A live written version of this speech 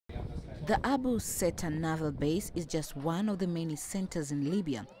The Abu Seta naval base is just one of the many centers in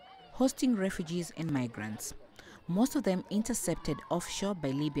Libya, hosting refugees and migrants, most of them intercepted offshore by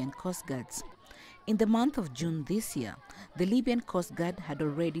Libyan coast guards. In the month of June this year, the Libyan Coast Guard had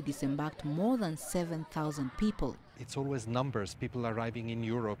already disembarked more than 7,000 people. It's always numbers, people arriving in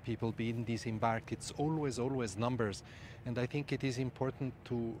Europe, people being disembarked, it's always numbers. And I think it is important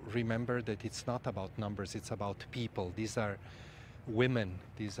to remember that it's not about numbers, it's about people. These are women,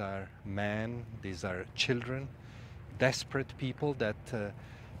 these are men, these are children, desperate people that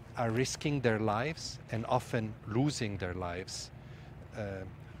are risking their lives and often losing their lives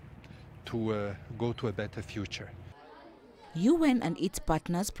to go to a better future. UN and its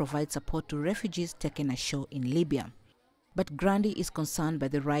partners provide support to refugees taken ashore in Libya. But Grandi is concerned by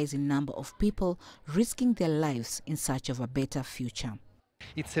the rising number of people risking their lives in search of a better future.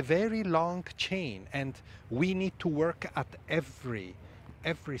 It's a very long chain, and we need to work at every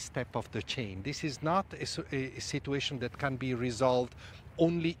step of the chain. This is not a situation that can be resolved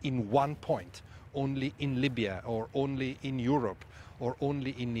only in one point, only in Libya or only in Europe or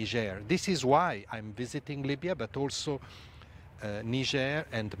only in Niger. This is why I'm visiting Libya, but also Niger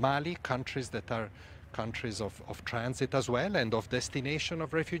and Mali, countries that are countries of transit as well and of destination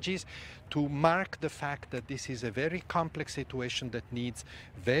of refugees, to mark the fact that this is a very complex situation that needs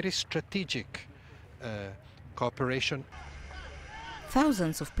very strategic cooperation.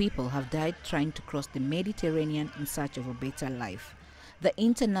 Thousands of people have died trying to cross the Mediterranean in search of a better life. The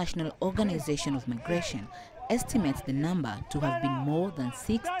International Organization of Migration estimates the number to have been more than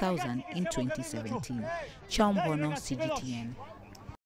 6,000 in 2017. Chaumhono, CGTN.